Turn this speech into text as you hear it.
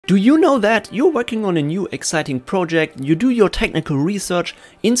Do you know that you're working on a new exciting project, you do your technical research,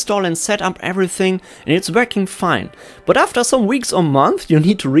 install and set up everything, and it's working fine. But after some weeks or months you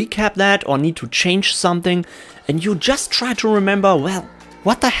need to recap that or need to change something, and you just try to remember, well,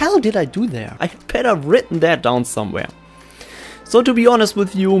 what the hell did I do there? I better have written that down somewhere. So to be honest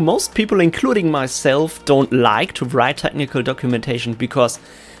with you, most people, including myself, don't like to write technical documentation because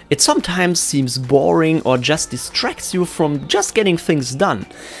it sometimes seems boring or just distracts you from just getting things done.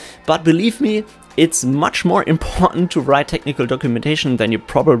 But believe me, it's much more important to write technical documentation than you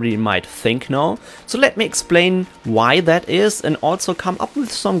probably might think now. So let me explain why that is and also come up with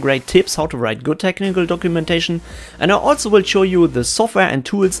some great tips how to write good technical documentation. And I also will show you the software and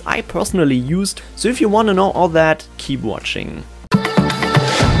tools I personally used. So if you want to know all that, keep watching.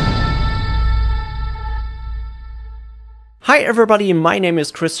 Hi everybody, my name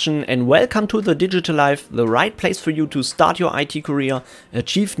is Christian and welcome to the Digital Life, the right place for you to start your IT career,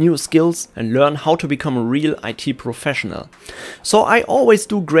 achieve new skills and learn how to become a real IT professional. So I always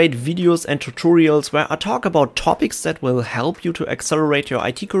do great videos and tutorials where I talk about topics that will help you to accelerate your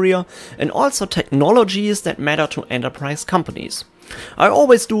IT career and also technologies that matter to enterprise companies. I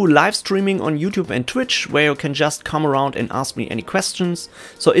always do live streaming on YouTube and Twitch where you can just come around and ask me any questions.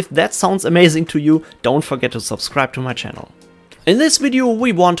 So if that sounds amazing to you, don't forget to subscribe to my channel. In this video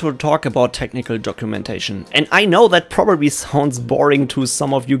we want to talk about technical documentation, and I know that probably sounds boring to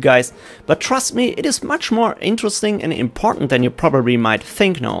some of you guys, but trust me, it is much more interesting and important than you probably might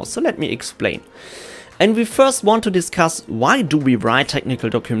think now, so let me explain. And we first want to discuss, why do we write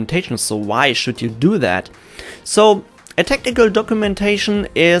technical documentation, so why should you do that? So a technical documentation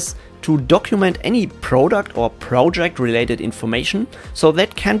is to document any product or project related information. So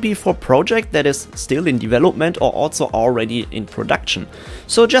that can be for project that is still in development or also already in production.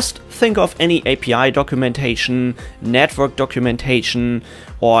 So just think of any API documentation, network documentation,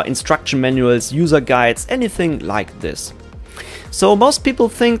 or instruction manuals, user guides, anything like this. So most people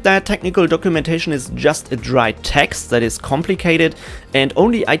think that technical documentation is just a dry text that is complicated and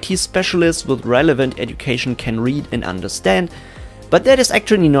only IT specialists with relevant education can read and understand, but that is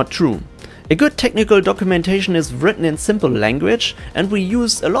actually not true. A good technical documentation is written in simple language and we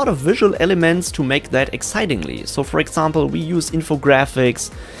use a lot of visual elements to make that excitingly. So for example, we use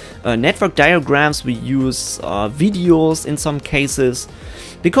infographics, network diagrams, we use videos in some cases,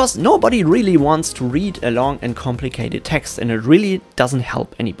 because nobody really wants to read a long and complicated text and it really doesn't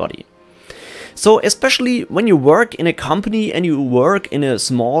help anybody. So especially when you work in a company and you work in a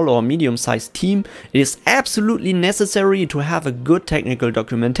small or medium-sized team, it is absolutely necessary to have a good technical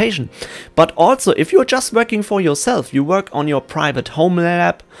documentation. But also if you're just working for yourself, you work on your private home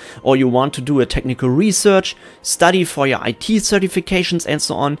lab, or you want to do a technical research, study for your IT certifications and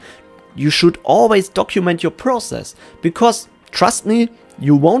so on, you should always document your process, because trust me,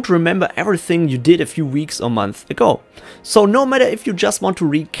 you won't remember everything you did a few weeks or months ago. So no matter if you just want to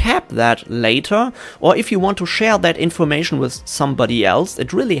recap that later or if you want to share that information with somebody else,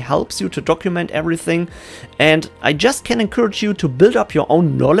 it really helps you to document everything. And I just can encourage you to build up your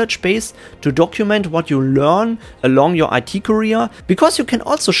own knowledge base to document what you learn along your IT career, because you can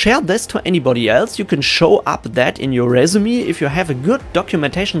also share this to anybody else. You can show up that in your resume if you have a good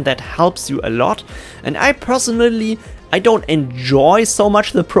documentation that helps you a lot. And I personally, I don't enjoy so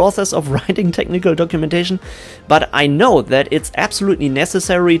much the process of writing technical documentation, but I know that it's absolutely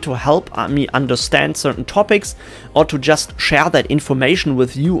necessary to help me understand certain topics or to just share that information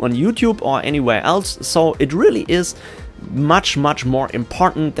with you on YouTube or anywhere else. So it really is much more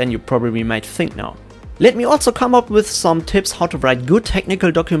important than you probably might think now. Let me also come up with some tips how to write good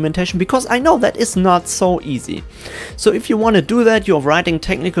technical documentation, because I know that is not so easy. So if you want to do that, you're writing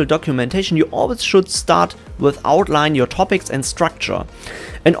technical documentation, you always should start with outline your topics and structure.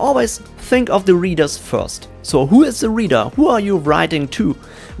 And always think of the readers first. So who is the reader? Who are you writing to?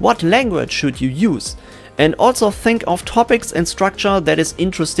 What language should you use? And also think of topics and structure that is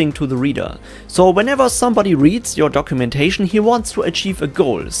interesting to the reader. So whenever somebody reads your documentation, he wants to achieve a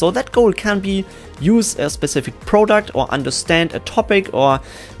goal. So that goal can be use a specific product or understand a topic or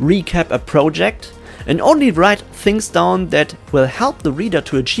recap a project. And only write things down that will help the reader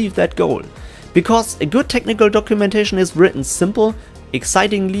to achieve that goal. Because a good technical documentation is written simple,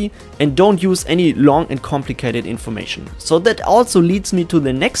 excitingly, and don't use any long and complicated information. So that also leads me to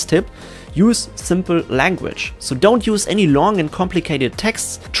the next tip. Use simple language. So don't use any long and complicated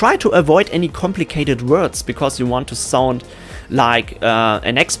texts. Try to avoid any complicated words because you want to sound like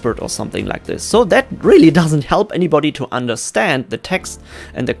an expert or something like this. So that really doesn't help anybody to understand the text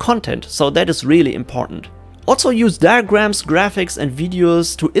and the content. So that is really important. Also use diagrams, graphics and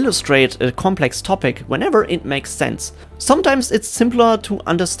videos to illustrate a complex topic whenever it makes sense. Sometimes it's simpler to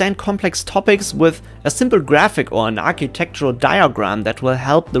understand complex topics with a simple graphic or an architectural diagram that will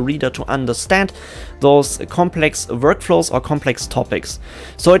help the reader to understand those complex workflows or complex topics.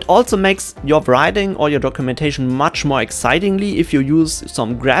 So it also makes your writing or your documentation much more excitingly if you use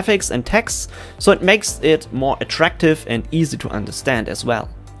some graphics and text, so it makes it more attractive and easy to understand as well.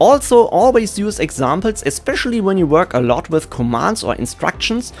 Also, always use examples, especially when you work a lot with commands or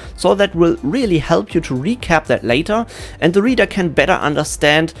instructions, so that will really help you to recap that later and the reader can better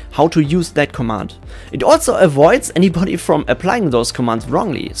understand how to use that command. It also avoids anybody from applying those commands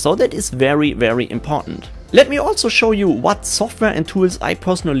wrongly, so that is very, very important. Let me also show you what software and tools I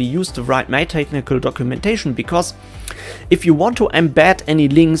personally use to write my technical documentation, because if you want to embed any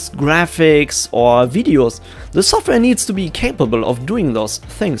links, graphics or videos, the software needs to be capable of doing those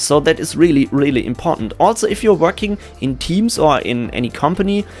things, so that is really, really important. Also, if you're working in teams or in any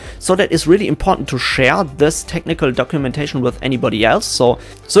company, so that is really important to share this technical documentation with anybody else. So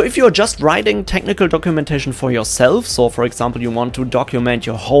if you're just writing technical documentation for yourself, so for example you want to document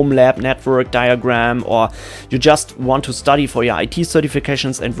your home lab network diagram, or you just want to study for your IT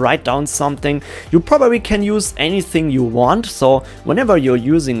certifications and write down something, you probably can use anything you want. So whenever you're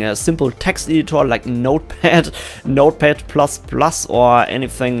using a simple text editor like Notepad, Notepad++, or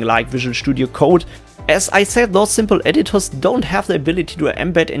anything like Visual Studio Code, as I said, those simple editors don't have the ability to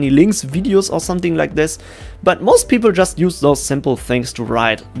embed any links, videos or something like this, but most people just use those simple things to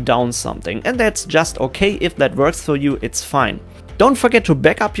write down something, and that's just okay. If that works for you, it's fine. Don't forget to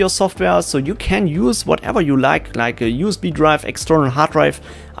back up your software so you can use whatever you like a USB drive, external hard drive.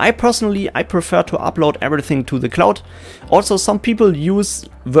 I prefer to upload everything to the cloud. Also, some people use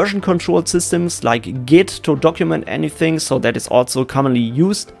version control systems like Git to document anything, so that is also commonly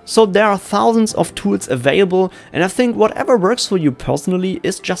used. So there are thousands of tools available, and I think whatever works for you personally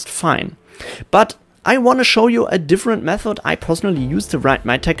is just fine. But I want to show you a different method I personally use to write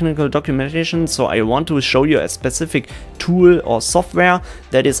my technical documentation, so I want to show you a specific tool or software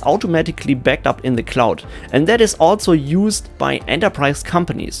that is automatically backed up in the cloud, and that is also used by enterprise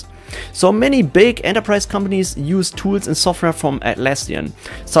companies. So many big enterprise companies use tools and software from Atlassian,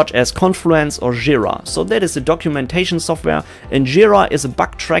 such as Confluence or Jira. So that is a documentation software, and Jira is a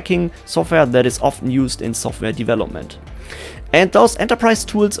bug tracking software that is often used in software development. And those enterprise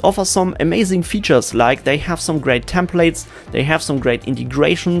tools offer some amazing features, like they have some great templates, they have some great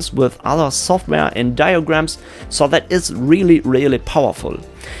integrations with other software and diagrams, so that is really, really powerful.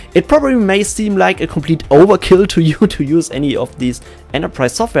 It probably may seem like a complete overkill to you to use any of these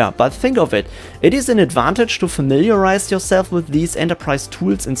enterprise software, but think of it. It is an advantage to familiarize yourself with these enterprise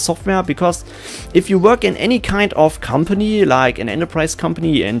tools and software, because if you work in any kind of company, like an enterprise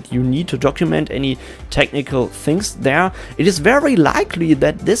company, and you need to document any technical things there, it is very likely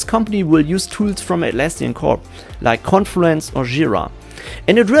that this company will use tools from Atlassian Corp, like Confluence or Jira.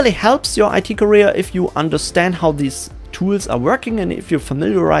 And it really helps your IT career if you understand how these tools are working, and if you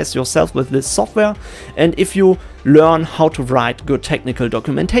familiarize yourself with this software, and if you learn how to write good technical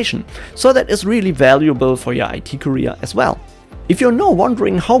documentation. So that is really valuable for your IT career as well. If you're now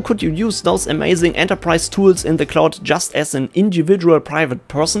wondering how could you use those amazing enterprise tools in the cloud just as an individual private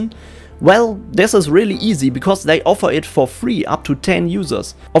person, well, this is really easy, because they offer it for free up to 10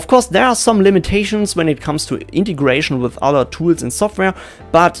 users. Of course, there are some limitations when it comes to integration with other tools and software,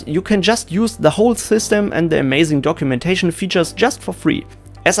 but you can just use the whole system and the amazing documentation features just for free.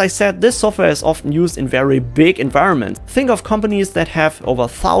 As I said, this software is often used in very big environments. Think of companies that have over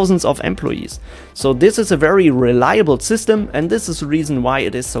thousands of employees. So this is a very reliable system, and this is the reason why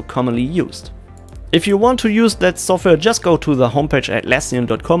it is so commonly used. If you want to use that software, just go to the homepage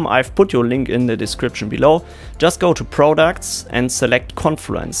atlassian.com. I've put your link in the description below. Just go to products and select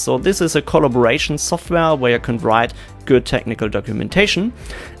Confluence. So this is a collaboration software where you can write good technical documentation,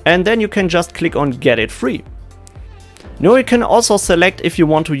 and then you can just click on get it free. Now you can also select if you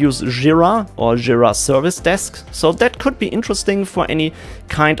want to use Jira or Jira Service Desk. So that could be interesting for any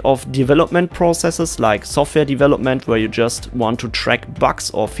kind of development processes, like software development, where you just want to track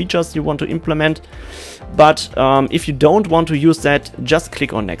bugs or features you want to implement. But if you don't want to use that, just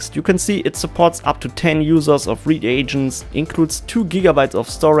click on next. You can see it supports up to 10 users of read agents, includes 2 GB of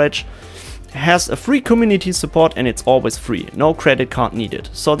storage, has a free community support, and it's always free. No credit card needed.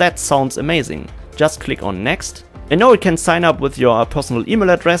 So that sounds amazing. Just click on next. And now you can sign up with your personal email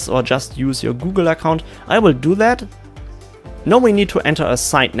address or just use your Google account. I will do that. Now we need to enter a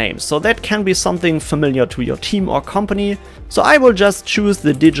site name, so that can be something familiar to your team or company. So I will just choose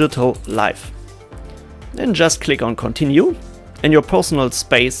the Digital Life. Then just click on continue, and your personal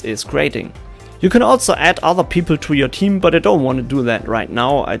space is creating. You can also add other people to your team, but I don't want to do that right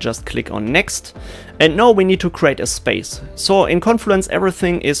now. I just click on next. And now we need to create a space. So in Confluence,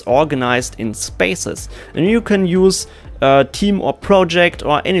 everything is organized in spaces, and you can use a team or project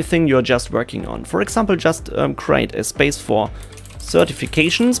or anything you're just working on. For example, just create a space for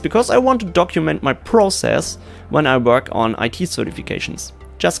certifications, because I want to document my process when I work on IT certifications.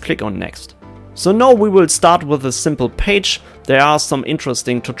 Just click on next. So now we will start with a simple page. There are some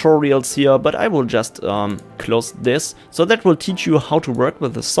interesting tutorials here, but I will just close this. So that will teach you how to work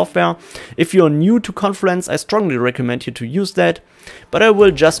with the software. If you're new to Confluence, I strongly recommend you to use that. But I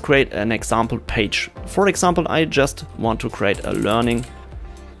will just create an example page. For example, I just want to create a learning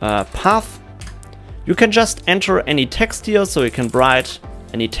path. You can just enter any text here, so you can write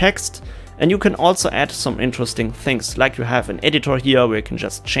any text. And you can also add some interesting things, like you have an editor here where you can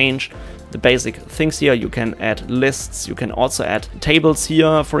just change the basic things here. You can add lists, you can also add tables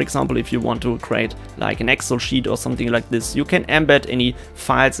here. For example, if you want to create like an Excel sheet or something like this, you can embed any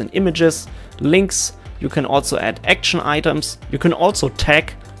files and images, links. You can also add action items. You can also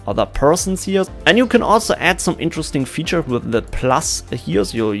tag other persons here, and you can also add some interesting feature with the plus here.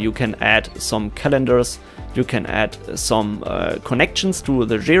 So you can add some calendars, you can add some connections to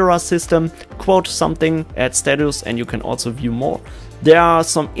the Jira system, quote something, add status, and you can also view more. There are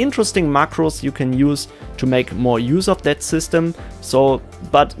some interesting macros you can use to make more use of that system.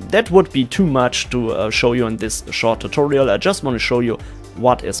 But that would be too much to show you in this short tutorial. I just want to show you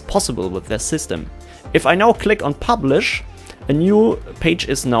what is possible with this system. If I now click on publish, a new page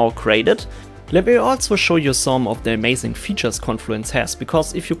is now created. Let me also show you some of the amazing features Confluence has,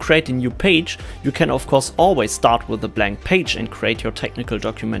 because if you create a new page, you can of course always start with a blank page and create your technical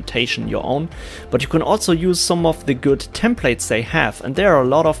documentation your own, but you can also use some of the good templates they have, and there are a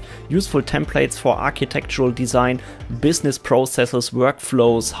lot of useful templates for architectural design, business processes,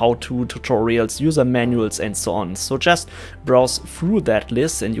 workflows, how-to tutorials, user manuals, and so on. So just browse through that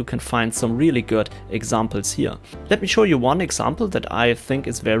list and you can find some really good examples here. Let me show you one example that I think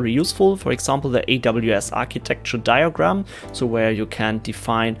is very useful. For example, the AWS architecture diagram, so where you can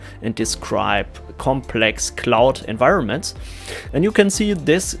define and describe complex cloud environments. And you can see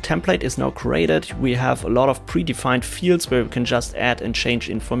this template is now created. We have a lot of predefined fields where we can just add and change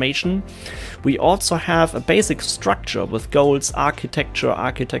information. We also have a basic structure with goals,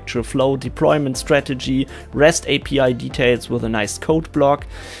 architecture flow, deployment strategy, REST API details with a nice code block,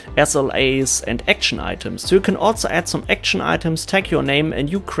 SLAs, and action items. So you can also add some action items, tag your name, and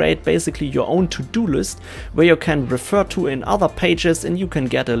you create basically your own to-do list where you can refer to in other pages, and you can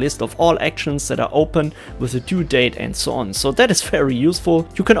get a list of all actions that are open with a due date and so on. So that is very useful.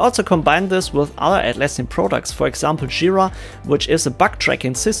 You can also combine this with other Atlassian products, for example Jira, which is a bug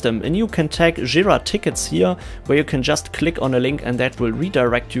tracking system, and you can tag Jira tickets here where you can just click on a link and that will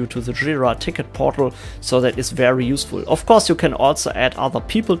redirect you to the Jira ticket portal. So that is very useful. Of course, you can also add other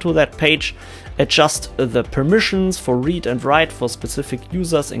people to that page, adjust the permissions for read and write for specific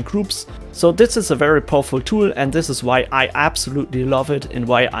users and groups. So this is a very powerful tool, and this is why I absolutely love it and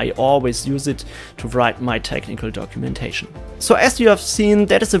why I always use it to write my technical documentation. So as you have seen,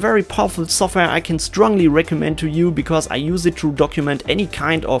 that is a very powerful software I can strongly recommend to you, because I use it to document any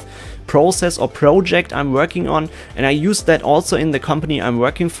kind of process or project I'm working on, and I use that also in the company I'm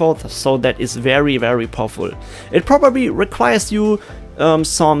working for, so that is very, very powerful. It probably requires you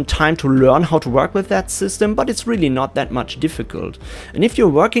some time to learn how to work with that system, but it's really not that much difficult. And if you're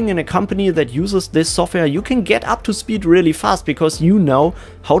working in a company that uses this software, you can get up to speed really fast, because you know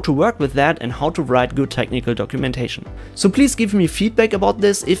how to work with that and how to write good technical documentation. So please give me feedback about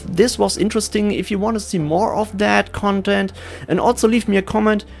this, if this was interesting, if you want to see more of that content, and also leave me a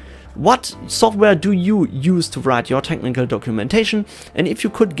comment. What software do you use to write your technical documentation, and if you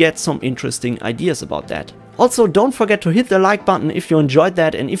could get some interesting ideas about that. Also, don't forget to hit the like button if you enjoyed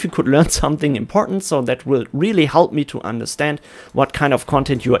that and if you could learn something important, so that will really help me to understand what kind of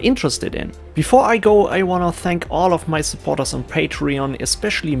content you are interested in. Before I go, I want to thank all of my supporters on Patreon,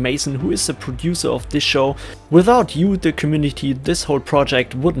 especially Mason, who is the producer of this show. Without you, the community, this whole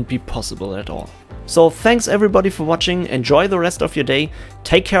project wouldn't be possible at all. So thanks everybody for watching, enjoy the rest of your day,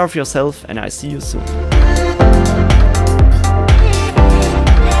 take care of yourself, and I see you soon.